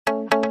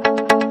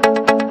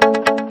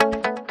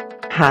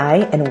Hi,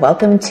 and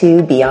welcome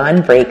to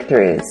Beyond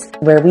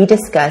Breakthroughs, where we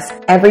discuss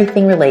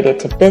everything related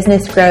to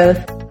business growth,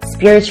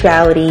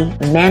 spirituality,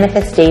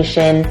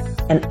 manifestation,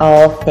 and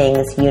all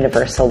things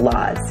universal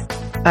laws.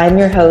 I'm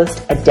your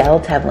host, Adele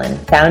Tevlin,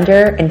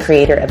 founder and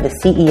creator of the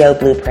CEO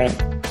Blueprint,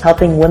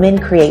 helping women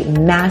create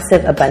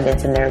massive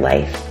abundance in their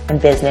life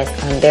and business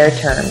on their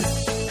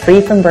terms, free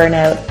from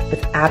burnout,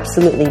 with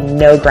absolutely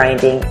no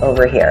grinding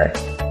over here.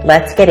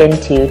 Let's get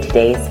into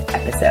today's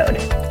episode.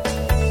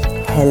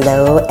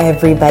 Hello,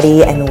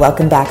 everybody, and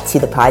welcome back to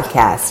the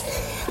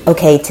podcast.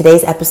 Okay,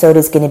 today's episode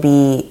is going to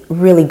be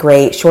really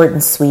great, short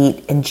and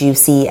sweet and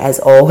juicy as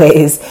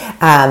always.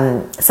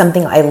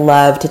 Something I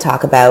love to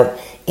talk about,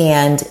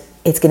 and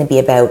it's going to be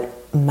about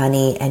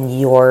money and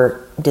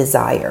your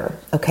desire,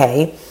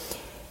 okay?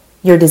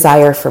 Your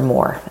desire for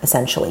more,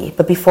 essentially.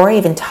 But before I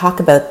even talk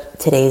about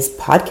today's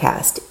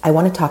podcast, I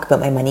want to talk about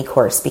my money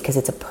course because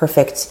it's a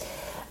perfect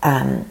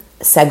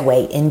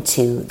segue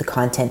into the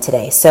content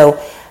today.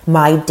 So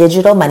my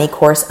digital money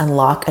course,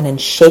 Unlock an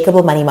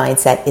Unshakable Money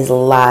Mindset, is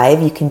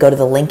live. You can go to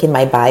the link in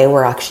my bio.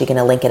 We're actually going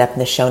to link it up in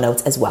the show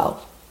notes as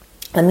well.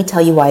 Let me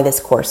tell you why this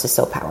course is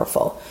so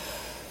powerful.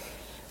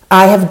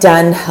 I have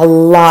done a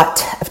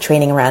lot of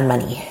training around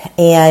money,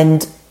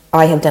 and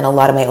I have done a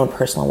lot of my own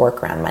personal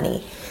work around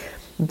money.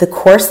 The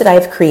course that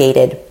I've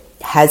created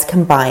has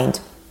combined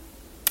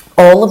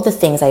all of the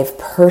things I've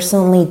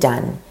personally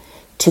done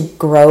to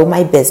grow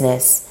my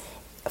business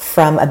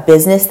from a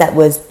business that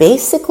was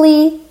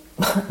basically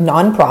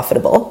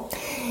non-profitable,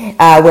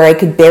 where I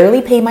could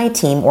barely pay my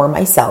team or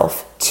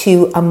myself,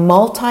 to a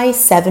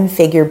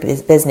multi-seven-figure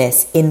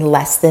business in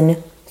less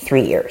than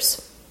 3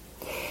 years.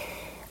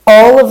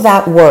 All of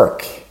that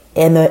work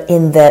and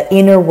the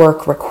inner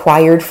work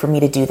required for me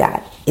to do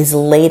that is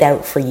laid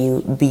out for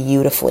you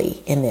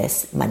beautifully in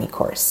this money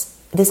course.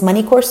 This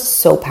money course is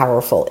so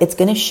powerful. It's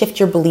going to shift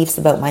your beliefs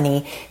about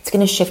money. It's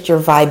going to shift your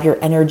vibe,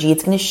 your energy.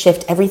 It's going to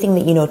shift everything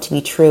that you know to be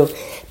true.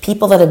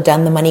 People that have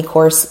done the money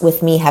course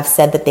with me have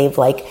said that they've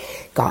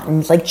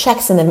gotten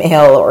checks in the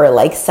mail, or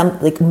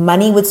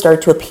money would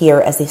start to appear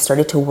as they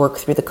started to work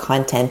through the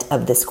content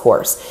of this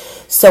course.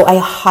 So I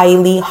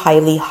highly,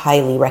 highly,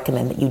 highly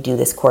recommend that you do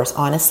this course.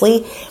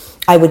 Honestly,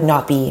 I would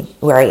not be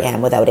where I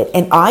am without it.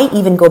 And I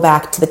even go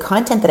back to the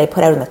content that I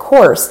put out in the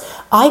course.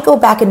 I go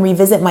back and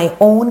revisit my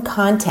own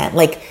content,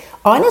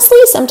 honestly,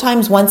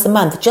 sometimes once a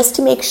month, just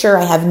to make sure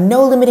I have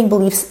no limiting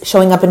beliefs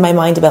showing up in my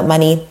mind about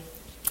money.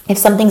 If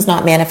something's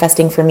not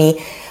manifesting for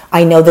me,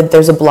 I know that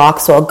there's a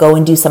block, so I'll go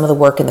and do some of the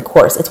work in the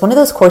course. It's one of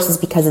those courses,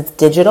 because it's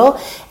digital,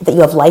 that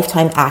you have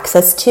lifetime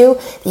access to,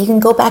 that you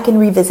can go back and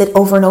revisit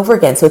over and over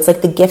again. So it's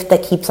like the gift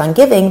that keeps on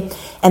giving.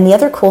 And the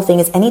other cool thing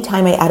is,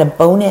 anytime I add a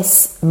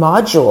bonus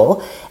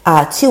module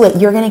to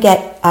it, you're going to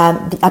get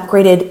the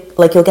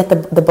upgraded, you'll get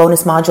the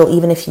bonus module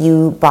even if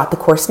you bought the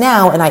course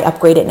now and I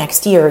upgrade it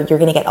next year. You're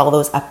going to get all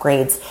those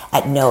upgrades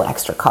at no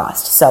extra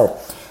cost. So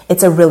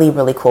it's a really,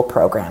 really cool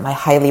program. I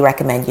highly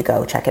recommend you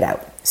go check it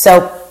out.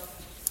 So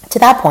to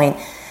that point,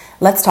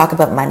 let's talk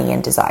about money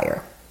and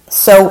desire.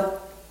 So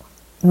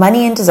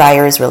money and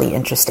desire is really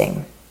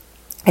interesting.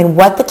 And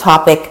what the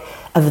topic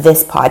of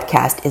this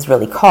podcast is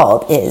really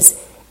called is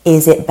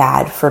it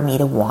bad for me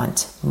to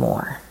want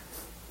more?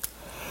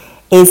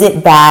 Is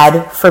it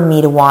bad for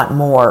me to want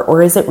more?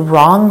 Or is it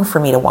wrong for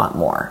me to want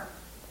more?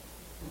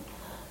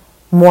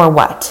 More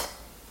what?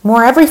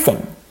 More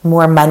everything.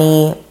 More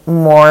money,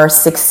 more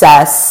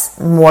success,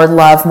 more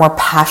love, more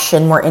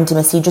passion, more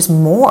intimacy, just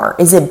more.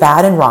 Is it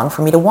bad and wrong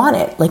for me to want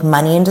it? Like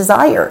money and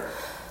desire.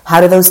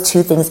 How do those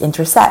two things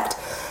intersect?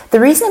 The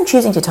reason I'm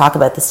choosing to talk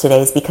about this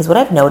today is because what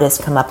I've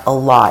noticed come up a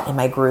lot in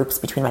my groups,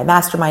 between my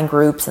mastermind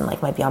groups and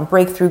my Beyond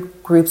Breakthrough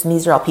groups, and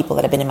these are all people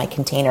that have been in my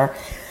container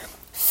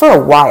for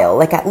a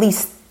while, at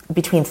least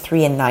between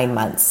 3 and 9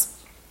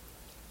 months.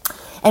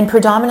 And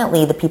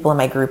predominantly the people in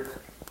my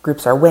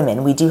groups are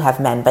women. We do have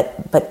men,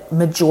 but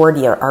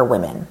majority are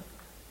women.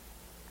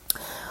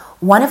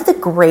 One of the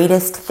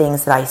greatest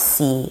things that I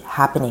see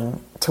happening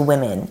to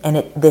women, and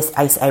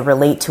I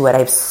relate to it. I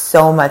have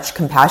so much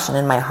compassion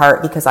in my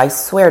heart, because I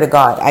swear to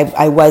God,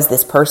 I was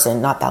this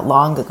person not that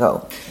long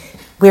ago,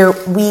 where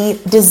we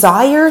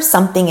desire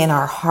something in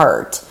our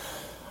heart,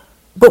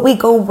 but we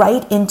go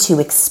right into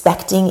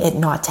expecting it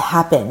not to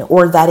happen,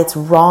 or that it's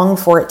wrong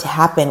for it to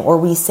happen, or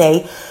we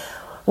say,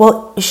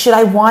 well, should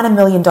I want $1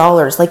 million?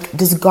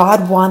 Does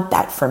God want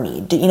that for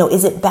me?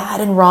 Is it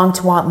bad and wrong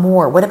to want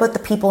more? What about the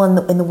people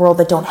in the world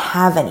that don't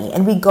have any?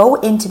 And we go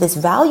into this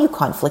value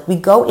conflict. We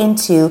go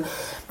into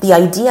the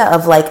idea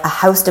of a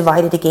house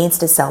divided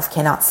against itself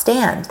cannot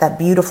stand. That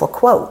beautiful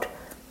quote.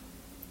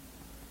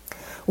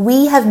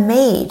 We have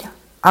made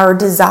our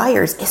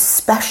desires,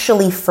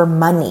 especially for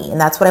money, and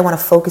that's what I want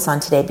to focus on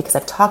today, because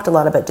I've talked a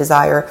lot about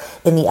desire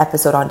in the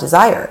episode on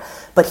desire.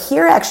 But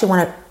here I actually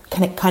want to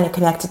kind of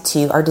connected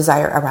to our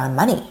desire around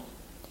money.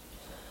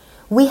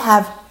 We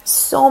have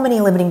so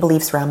many limiting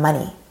beliefs around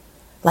money.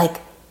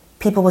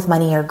 People with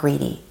money are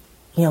greedy,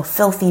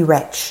 filthy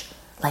rich,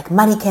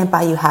 money can't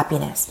buy you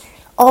happiness.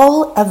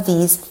 All of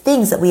these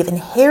things that we have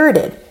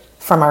inherited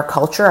from our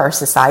culture, our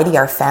society,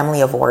 our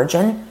family of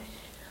origin,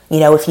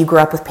 If you grew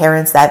up with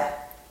parents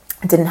that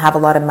didn't have a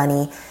lot of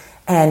money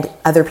and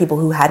other people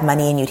who had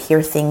money, and you'd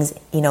hear things,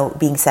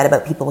 being said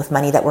about people with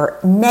money that were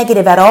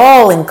negative at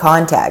all in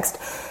context,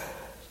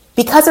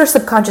 because our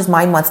subconscious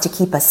mind wants to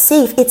keep us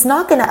safe, it's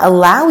not going to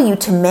allow you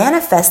to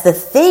manifest the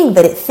thing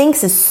that it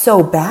thinks is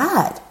so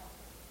bad.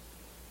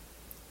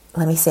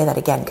 Let me say that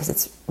again because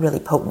it's really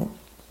potent.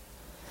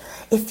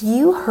 If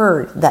you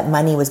heard that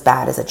money was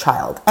bad as a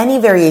child, any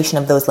variation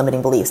of those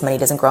limiting beliefs, money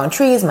doesn't grow on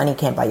trees, money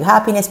can't buy you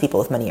happiness, people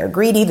with money are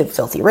greedy, they're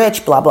filthy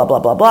rich, blah, blah, blah,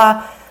 blah,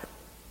 blah.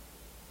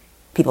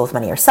 People with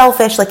money are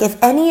selfish. Like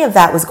if any of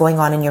that was going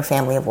on in your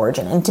family of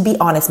origin, and to be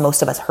honest,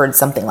 most of us heard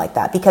something like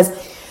that, because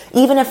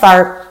even if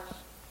our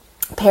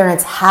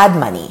parents had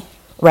money,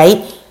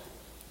 right,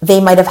 they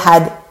might have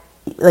had,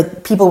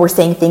 like, people were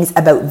saying things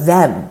about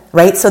them,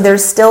 right? So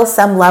there's still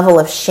some level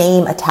of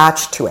shame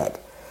attached to it.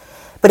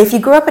 But if you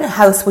grew up in a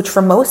house, which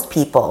for most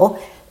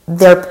people,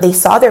 they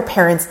saw their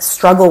parents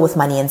struggle with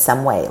money in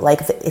some way,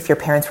 like if your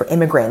parents were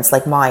immigrants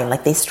like mine,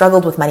 like they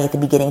struggled with money at the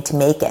beginning to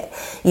make it.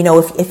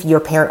 If your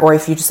parent, or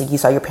if you just like you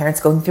saw your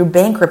parents going through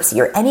bankruptcy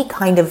or any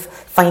kind of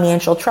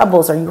financial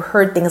troubles, or you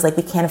heard things like,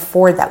 we can't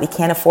afford that, we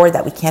can't afford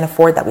that, we can't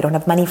afford that, we don't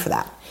have money for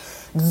that.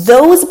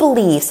 Those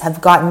beliefs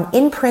have gotten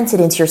imprinted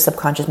into your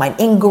subconscious mind,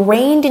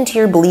 ingrained into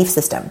your belief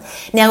system.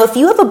 Now, if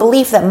you have a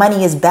belief that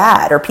money is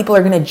bad or people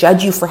are going to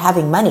judge you for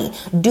having money,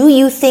 do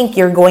you think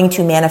you're going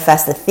to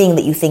manifest the thing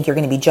that you think you're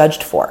going to be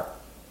judged for?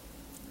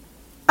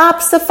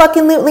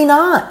 Abso-fucking-lutely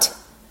not.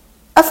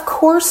 Of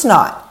course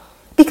not.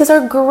 Because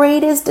our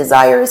greatest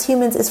desire as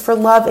humans is for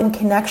love and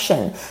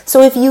connection.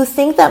 So if you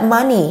think that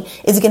money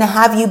is going to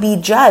have you be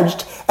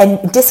judged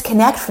and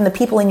disconnect from the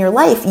people in your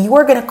life, you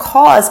are going to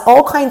cause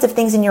all kinds of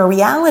things in your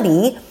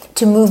reality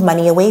to move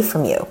money away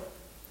from you.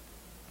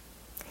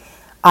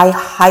 I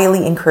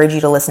highly encourage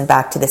you to listen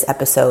back to this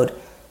episode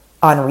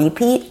on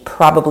repeat,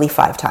 probably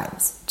 5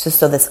 times, just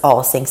so this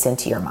all sinks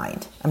into your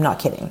mind. I'm not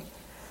kidding.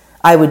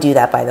 I would do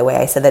that, by the way.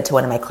 I said that to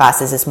one of my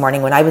classes this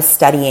morning when I was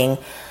studying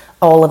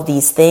all of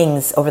these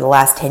things over the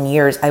last 10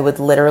 years. I would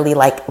literally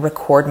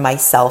record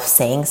myself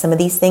saying some of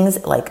these things,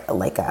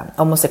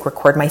 almost like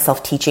record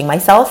myself teaching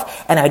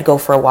myself, and I'd go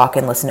for a walk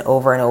and listen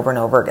over and over and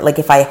over.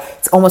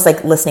 It's almost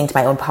like listening to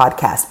my own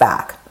podcast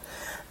back,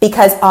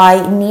 because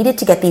I needed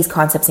to get these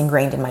concepts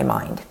ingrained in my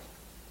mind.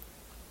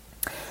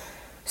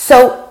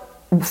 So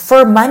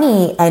for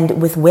money,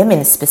 and with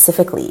women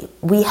specifically,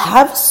 we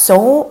have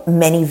so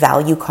many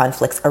value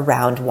conflicts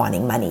around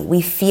wanting money.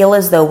 We feel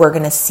as though we're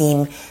going to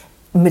seem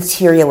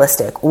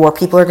materialistic, or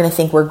people are going to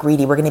think we're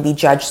greedy, we're going to be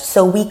judged.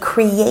 So we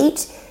create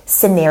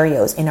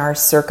scenarios in our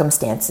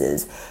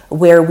circumstances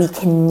where we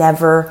can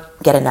never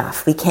get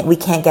enough. We can't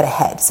get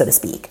ahead, so to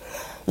speak.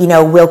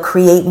 We'll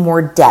create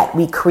more debt.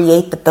 We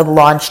create that the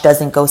launch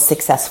doesn't go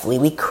successfully.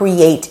 We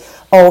create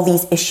all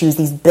these issues,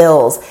 these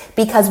bills,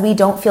 because we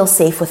don't feel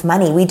safe with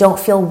money. We don't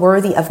feel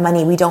worthy of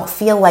money. We don't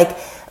feel like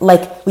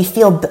we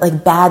feel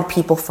like bad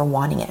people for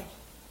wanting it.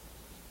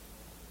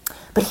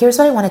 But here's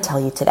what I want to tell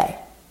you today.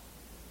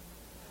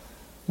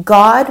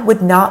 God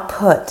would not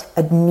put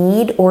a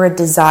need or a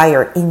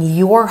desire in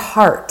your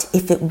heart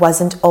if it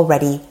wasn't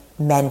already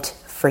meant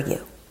for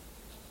you.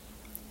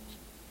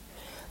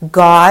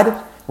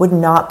 God would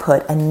not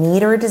put a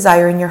need or a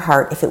desire in your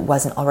heart if it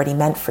wasn't already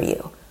meant for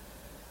you.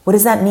 What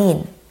does that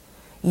mean?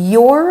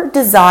 Your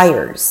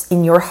desires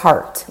in your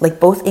heart, like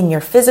both in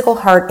your physical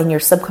heart and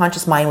your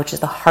subconscious mind, which is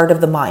the heart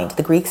of the mind.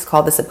 The Greeks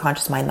called the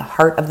subconscious mind the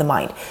heart of the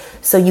mind.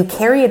 So you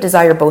carry a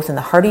desire both in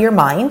the heart of your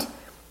mind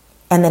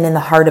and then in the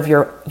heart of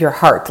your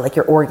heart, like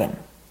your organ.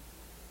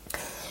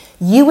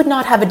 You would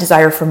not have a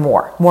desire for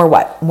more. More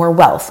what? More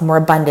wealth, more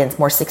abundance,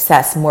 more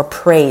success, more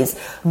praise,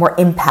 more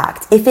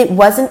impact, if it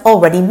wasn't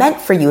already meant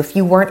for you, if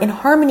you weren't in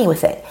harmony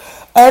with it.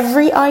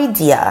 Every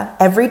idea,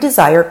 every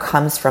desire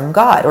comes from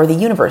God or the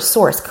universe,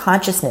 source,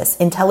 consciousness,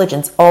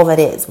 intelligence, all that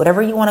is,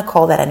 whatever you want to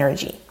call that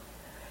energy.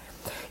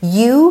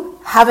 You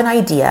have an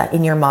idea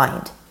in your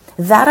mind.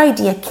 That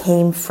idea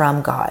came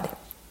from God.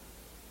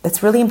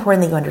 That's really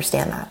important that you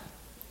understand that.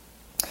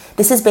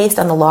 This is based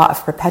on the law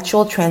of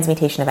perpetual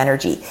transmutation of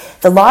energy.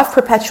 The law of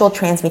perpetual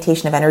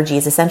transmutation of energy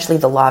is essentially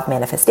the law of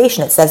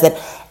manifestation. It says that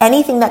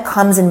anything that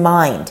comes in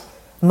mind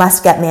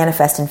must get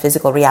manifest in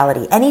physical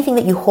reality. Anything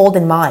that you hold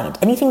in mind,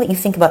 anything that you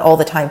think about all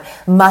the time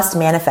must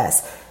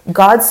manifest.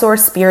 God,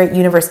 source, spirit,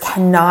 universe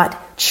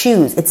cannot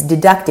choose. It's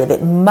deductive.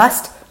 It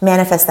must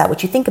manifest that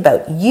which you think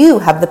about. You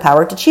have the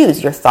power to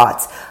choose your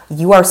thoughts.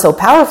 You are so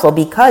powerful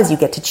because you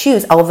get to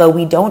choose, although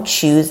we don't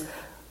choose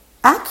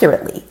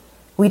accurately.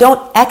 We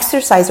don't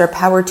exercise our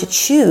power to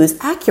choose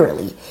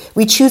accurately.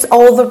 We choose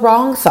all the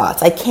wrong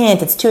thoughts. I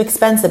can't, it's too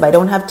expensive, I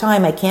don't have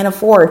time, I can't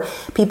afford,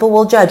 people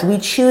will judge. We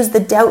choose the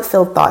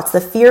doubt-filled thoughts,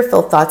 the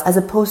fear-filled thoughts, as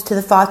opposed to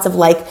the thoughts of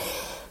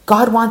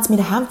God wants me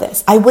to have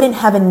this. I wouldn't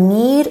have a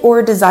need or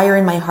a desire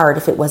in my heart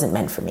if it wasn't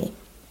meant for me.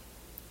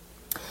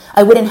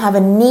 I wouldn't have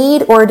a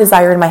need or a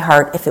desire in my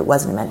heart if it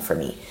wasn't meant for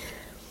me.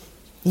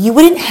 You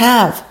wouldn't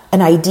have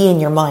an idea in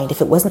your mind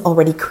if it wasn't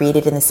already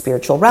created in the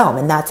spiritual realm,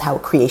 and that's how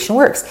creation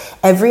works.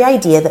 Every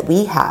idea that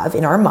we have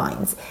in our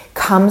minds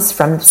comes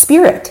from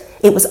spirit.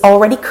 It was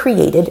already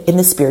created in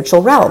the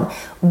spiritual realm.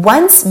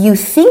 Once you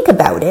think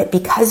about it,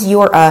 because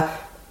you're a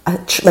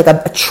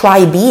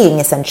tri-being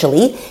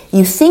essentially,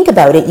 you think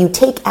about it, you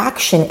take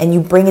action, and you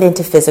bring it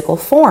into physical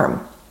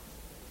form.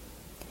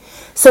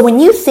 So when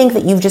you think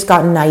that you've just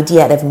gotten an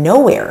idea out of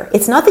nowhere,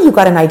 it's not that you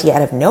got an idea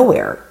out of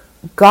nowhere.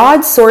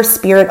 God, source,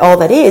 spirit, all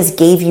that is,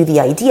 gave you the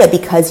idea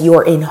because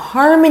you're in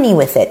harmony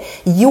with it.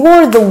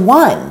 You're the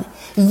one.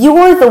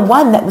 You're the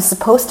one that was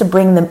supposed to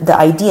bring the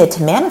idea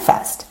to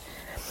manifest.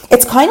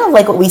 It's kind of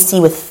like what we see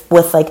with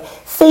like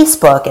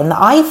Facebook and the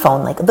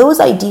iPhone. Like those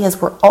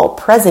ideas were all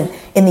present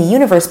in the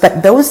universe,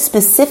 but those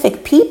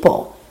specific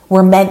people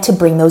were meant to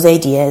bring those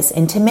ideas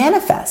into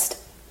manifest.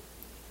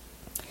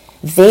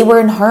 They were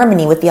in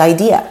harmony with the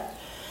idea.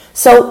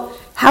 So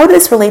how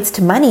this relates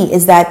to money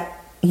is that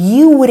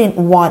you wouldn't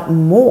want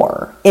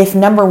more if,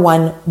 number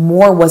one,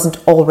 more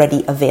wasn't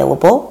already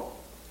available.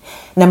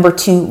 Number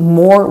two,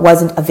 more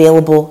wasn't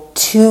available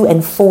to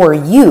and for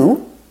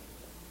you.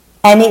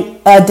 And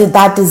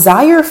that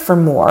desire for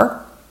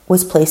more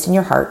was placed in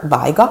your heart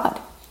by God,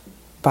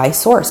 by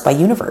source, by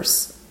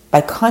universe,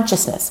 by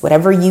consciousness,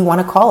 whatever you want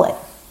to call it.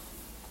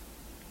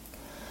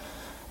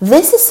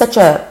 This is such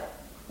a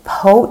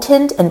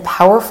potent and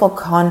powerful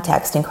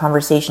context and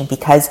conversation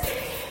because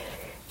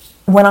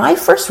when I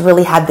first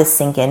really had this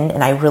sink in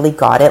and I really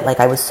got it, like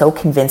I was so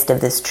convinced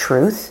of this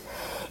truth,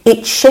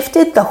 it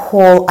shifted the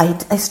whole,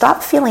 I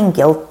stopped feeling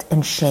guilt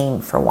and shame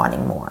for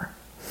wanting more.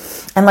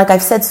 And like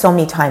I've said so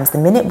many times, the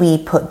minute we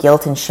put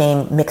guilt and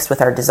shame mixed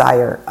with our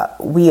desire,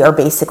 we are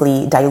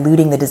basically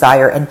diluting the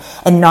desire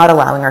and not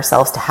allowing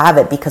ourselves to have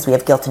it because we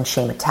have guilt and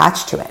shame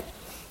attached to it.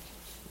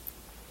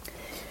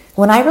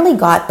 When I really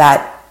got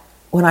that,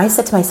 when I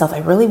said to myself, I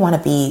really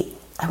want to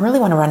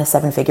run a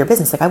 7-figure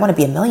business. Like I want to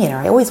be a millionaire.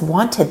 I always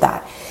wanted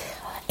that.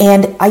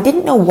 And I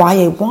didn't know why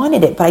I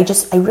wanted it, but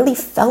I really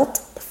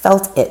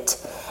felt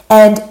it.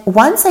 And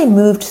once I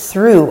moved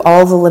through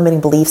all the limiting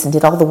beliefs and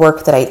did all the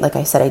work that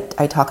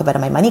I talk about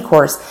in my money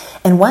course,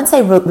 and once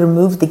I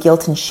removed the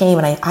guilt and shame,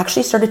 and I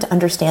actually started to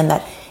understand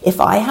that if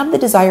I have the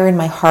desire in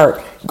my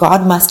heart,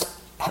 God must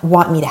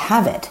want me to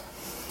have it.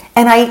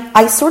 And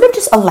I sort of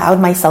just allowed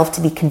myself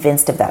to be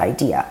convinced of that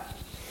idea.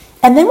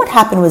 And then what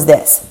happened was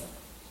this.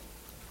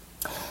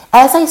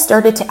 As I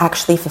started to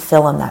actually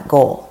fulfill on that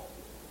goal,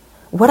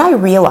 what I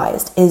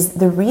realized is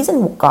the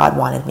reason God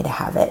wanted me to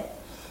have it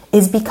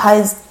is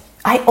because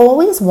I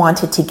always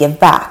wanted to give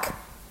back.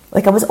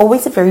 Like I was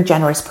always a very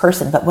generous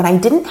person, but when I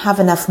didn't have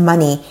enough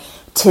money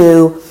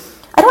to,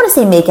 I don't want to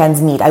say make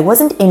ends meet. I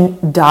wasn't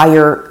in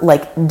dire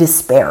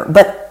despair,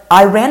 but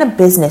I ran a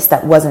business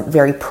that wasn't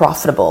very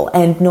profitable.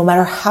 And no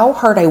matter how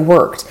hard I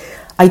worked,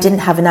 I didn't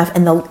have enough.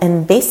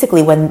 And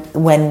basically when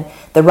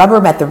the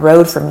rubber met the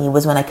road for me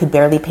was when I could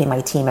barely pay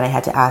my team and I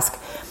had to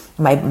ask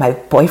my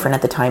boyfriend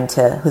at the time,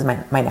 who's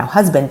my now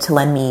husband, to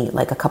lend me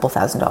like a couple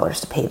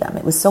 $1,000s to pay them.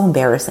 It was so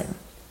embarrassing.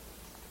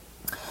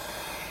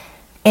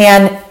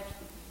 And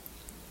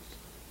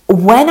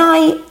when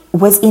I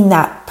was in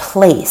that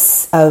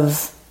place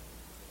of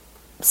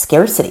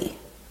scarcity,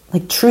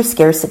 like true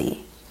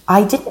scarcity,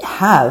 I didn't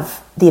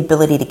have the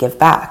ability to give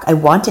back. I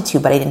wanted to,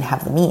 but I didn't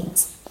have the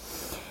means.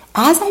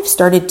 As I've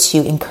started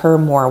to incur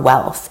more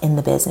wealth in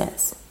the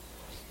business,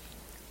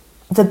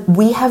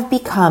 we have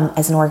become,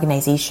 as an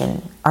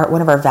organization,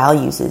 one of our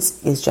values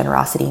is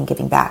generosity and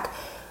giving back.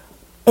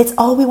 It's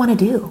all we want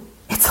to do.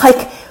 It's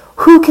like,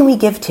 who can we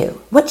give to?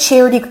 What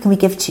charity can we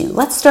give to?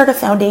 Let's start a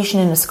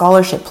foundation and a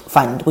scholarship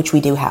fund, which we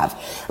do have.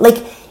 Like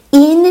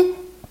in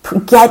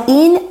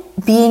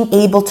being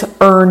able to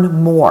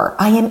earn more,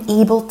 I am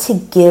able to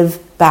give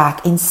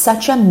back in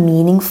such a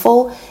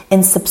meaningful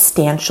and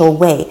substantial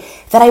way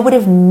that I would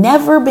have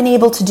never been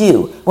able to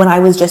do when I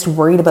was just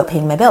worried about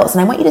paying my bills.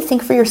 And I want you to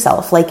think for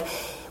yourself, like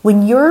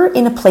when you're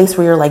in a place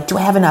where you're like, do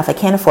I have enough? I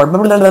can't afford,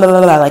 blah, blah, blah,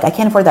 blah, blah. Like I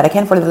can't afford that. I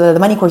can't afford the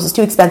money course is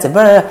too expensive.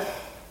 Blah, blah, blah.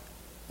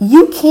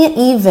 You can't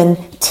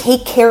even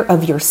take care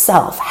of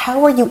yourself.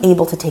 How are you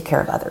able to take care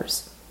of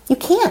others? You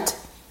can't.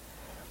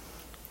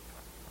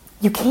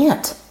 You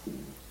can't.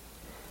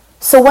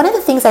 So one of the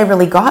things I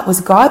really got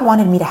was God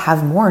wanted me to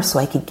have more so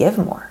I could give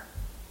more.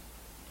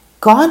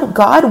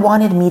 God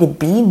wanted me to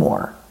be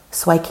more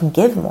so I can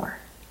give more.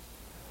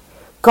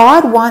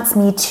 God wants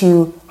me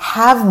to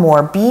have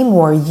more, be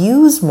more,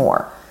 use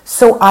more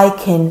so I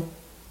can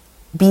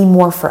be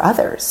more for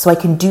others, so I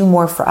can do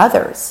more for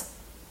others.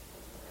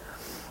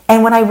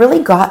 And when I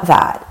really got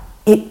that,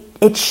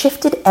 it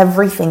shifted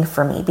everything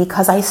for me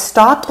because I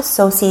stopped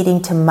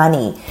associating to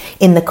money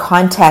in the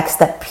context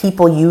that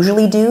people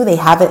usually do. They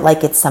have it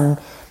like it's some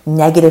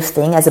negative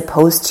thing as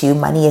opposed to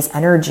money is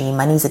energy.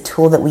 Money is a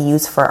tool that we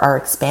use for our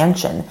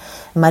expansion.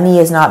 Money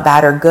is not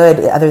bad or good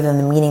other than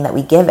the meaning that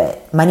we give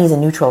it. Money is a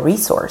neutral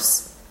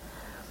resource.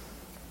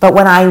 But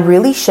when I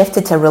really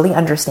shifted to really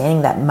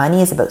understanding that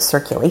money is about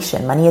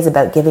circulation, money is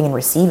about giving and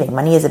receiving,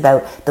 money is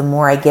about the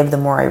more I give, the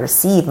more I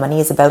receive, money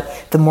is about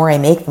the more I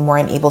make, the more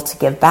I'm able to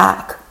give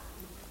back,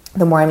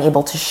 the more I'm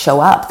able to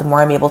show up, the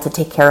more I'm able to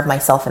take care of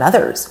myself and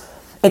others.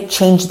 It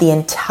changed the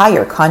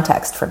entire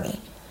context for me.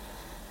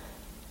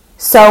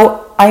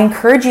 So I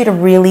encourage you to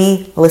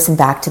really listen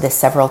back to this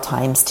several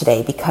times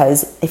today,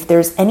 because if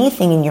there's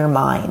anything in your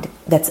mind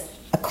that's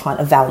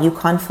a value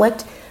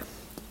conflict,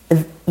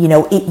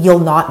 you'll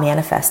not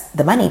manifest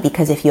the money.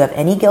 Because if you have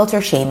any guilt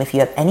or shame, if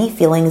you have any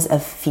feelings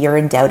of fear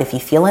and doubt, if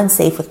you feel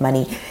unsafe with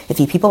money, if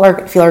people are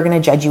going to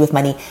judge you with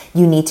money,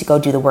 you need to go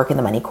do the Work in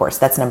the Money course.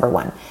 That's number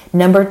one.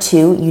 Number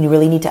two, you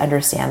really need to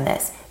understand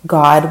this.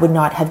 God would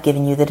not have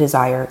given you the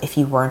desire if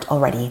you weren't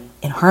already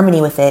in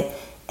harmony with it,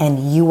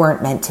 and you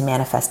weren't meant to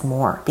manifest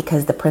more,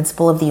 because the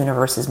principle of the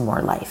universe is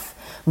more life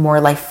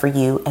for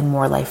you and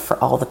more life for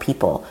all the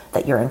people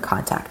that you're in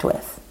contact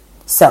with.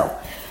 So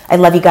I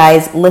love you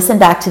guys. Listen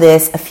back to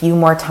this a few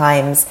more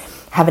times.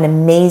 Have an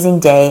amazing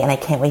day, and I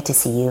can't wait to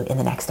see you in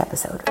the next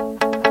episode.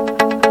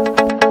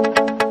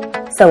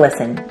 So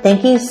listen,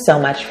 thank you so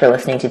much for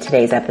listening to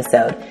today's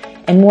episode.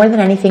 And more than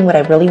anything, what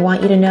I really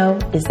want you to know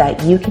is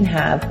that you can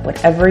have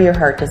whatever your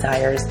heart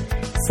desires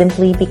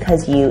simply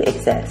because you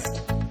exist.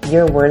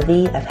 You're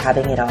worthy of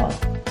having it all.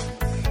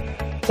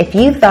 If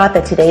you thought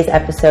that today's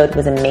episode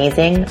was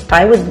amazing,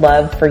 I would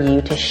love for you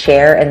to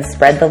share and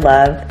spread the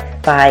love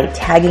by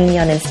tagging me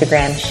on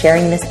Instagram,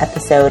 sharing this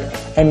episode,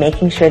 and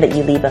making sure that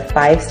you leave a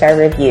 5-star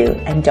review.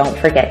 And don't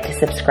forget to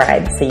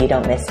subscribe so you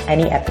don't miss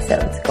any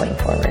episodes going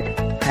forward.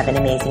 Have an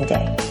amazing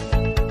day.